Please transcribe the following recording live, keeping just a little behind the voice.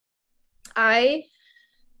I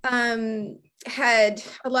had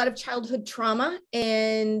a lot of childhood trauma,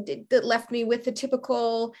 and that left me with the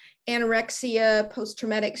typical anorexia,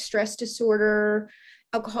 post-traumatic stress disorder,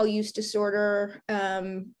 alcohol use disorder,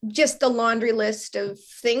 just the laundry list of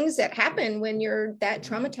things that happen when you're that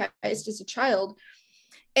traumatized as a child.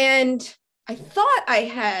 And I thought I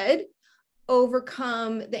had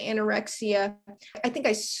overcome the anorexia. I think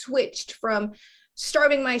I switched from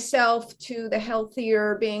starving myself to the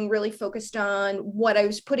healthier, being really focused on what I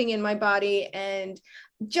was putting in my body, and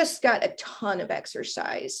just got a ton of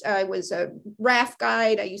exercise. I was a raft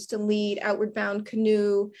guide. I used to lead outward bound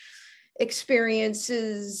canoe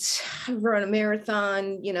experiences. I've run a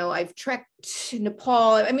marathon. I've trekked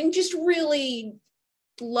Nepal. I mean, just really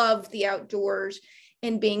love the outdoors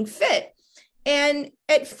and being fit. And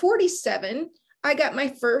at 47, I got my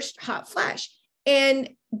first hot flash. And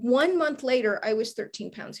 1 month later, I was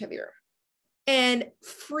 13 pounds heavier and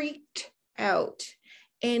freaked out.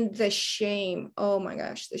 And the shame, oh my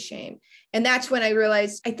gosh, the shame. And that's when I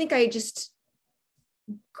realized I think I had just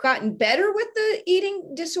gotten better with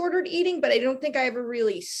the disordered eating, but I don't think I ever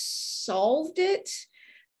really solved it.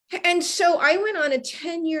 And so I went on a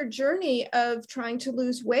 10-year journey of trying to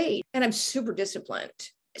lose weight, and I'm super disciplined.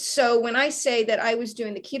 So when I say that I was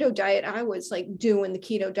doing the keto diet, I was like doing the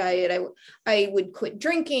keto diet. I would quit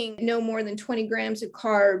drinking, no more than 20 grams of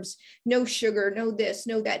carbs, no sugar, no this,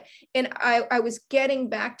 no that. And I was getting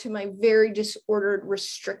back to my very disordered,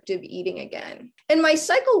 restrictive eating again. And my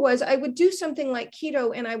cycle was I would do something like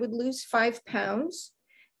keto and I would lose 5 pounds,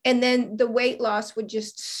 and then the weight loss would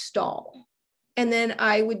just stall. And then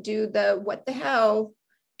I would do the what the hell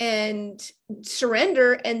and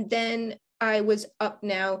surrender. And then I was up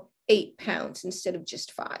now 8 pounds instead of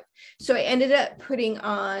just 5. So I ended up putting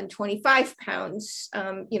on 25 pounds,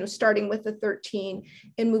 starting with the 13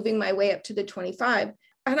 and moving my way up to the 25.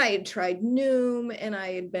 And I had tried Noom, and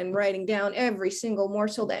I had been writing down every single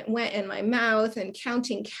morsel that went in my mouth and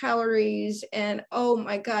counting calories. And oh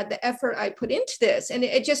my God, the effort I put into this, and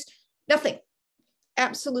it just nothing,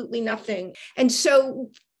 absolutely nothing. And so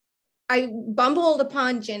I bumbled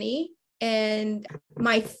upon Jenny, and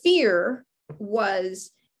my fear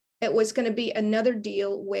was it was going to be another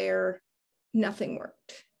deal where nothing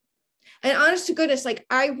worked. And honest to goodness, like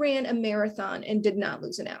I ran a marathon and did not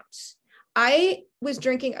lose an ounce. I was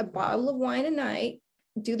drinking a bottle of wine a night.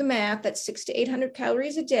 Do the math, that's 600 to 800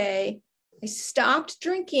 calories a day. I stopped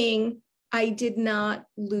drinking. I did not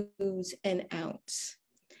lose an ounce.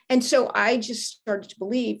 And so I just started to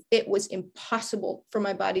believe it was impossible for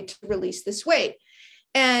my body to release this weight.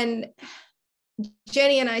 And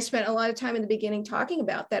Jenny and I spent a lot of time in the beginning talking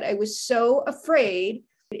about that. I was so afraid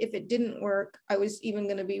if it didn't work, I was even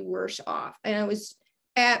going to be worse off. And I was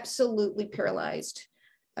absolutely paralyzed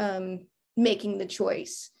making the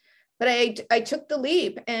choice. But I took the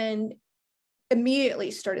leap and immediately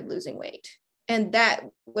started losing weight. And that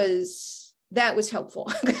was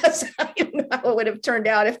helpful, because I don't know how it would have turned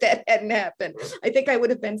out if that hadn't happened. I think I would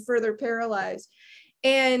have been further paralyzed.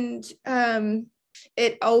 And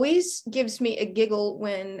it always gives me a giggle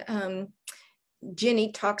when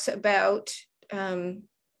Ginny talks about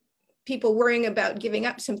people worrying about giving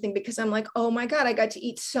up something, because I'm like, oh my God, I got to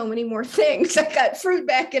eat so many more things. I got fruit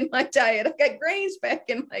back in my diet. I got grains back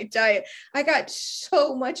in my diet. I got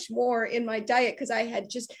so much more in my diet because I had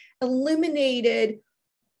just eliminated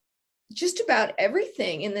just about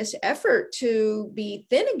everything in this effort to be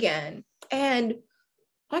thin again. And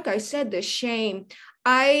like I said, the shame.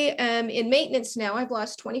 I am in maintenance now. I've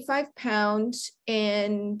lost 25 pounds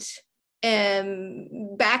and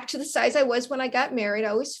am back to the size I was when I got married. I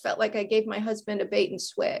always felt like I gave my husband a bait and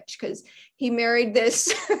switch, because he married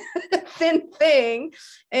this thin thing.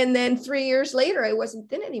 And then 3 years later, I wasn't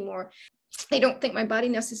thin anymore. I don't think my body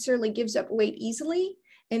necessarily gives up weight easily.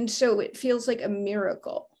 And so it feels like a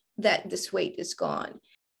miracle that this weight is gone.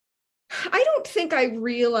 I don't think I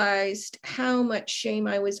realized how much shame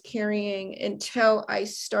I was carrying until I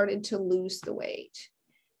started to lose the weight.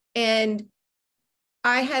 And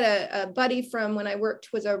I had a buddy from when I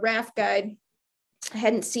worked, was a raft guide. I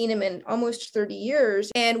hadn't seen him in almost 30 years,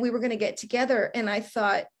 and we were going to get together. And I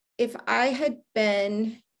thought, if I had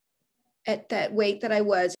been at that weight that I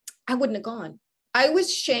was, I wouldn't have gone. I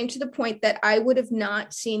was shamed to the point that I would have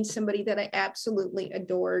not seen somebody that I absolutely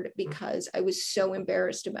adored, because I was so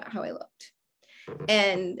embarrassed about how I looked.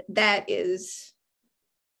 And that's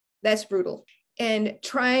brutal. And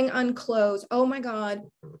trying on clothes. Oh my God.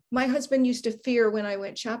 My husband used to fear when I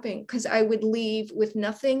went shopping, because I would leave with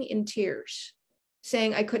nothing, in tears,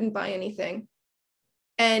 saying I couldn't buy anything.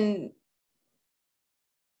 And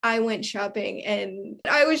I went shopping and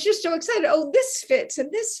I was just so excited. Oh, this fits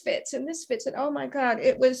and this fits and this fits. And oh my God,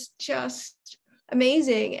 it was just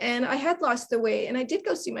amazing. And I had lost the weight and I did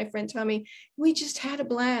go see my friend Tommy. We just had a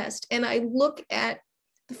blast. And I look at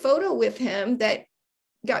the photo with him that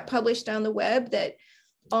got published on the web that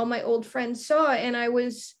all my old friends saw, and I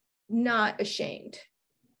was not ashamed.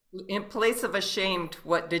 In place of ashamed,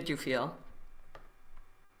 what did you feel?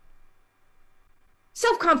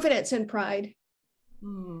 Self-confidence and pride.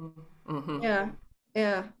 Mm-hmm. Yeah.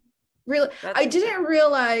 Yeah. Really, That's I didn't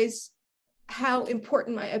realize how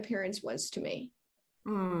important my appearance was to me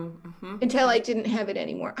mm-hmm. until I didn't have it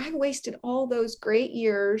anymore. I wasted all those great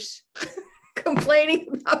years complaining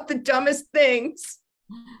about the dumbest things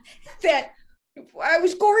that I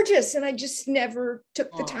was gorgeous and I just never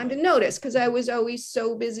took the time to notice because I was always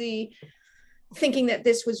so busy thinking that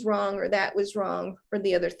this was wrong or that was wrong or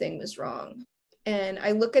the other thing was wrong. And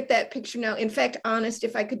I look at that picture now. In fact, honest,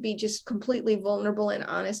 if I could be just completely vulnerable and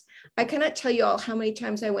honest, I cannot tell you all how many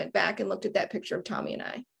times I went back and looked at that picture of Tommy and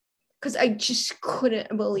I, because I just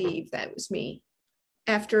couldn't believe that was me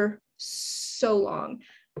after so long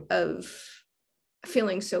of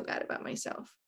feeling so bad about myself.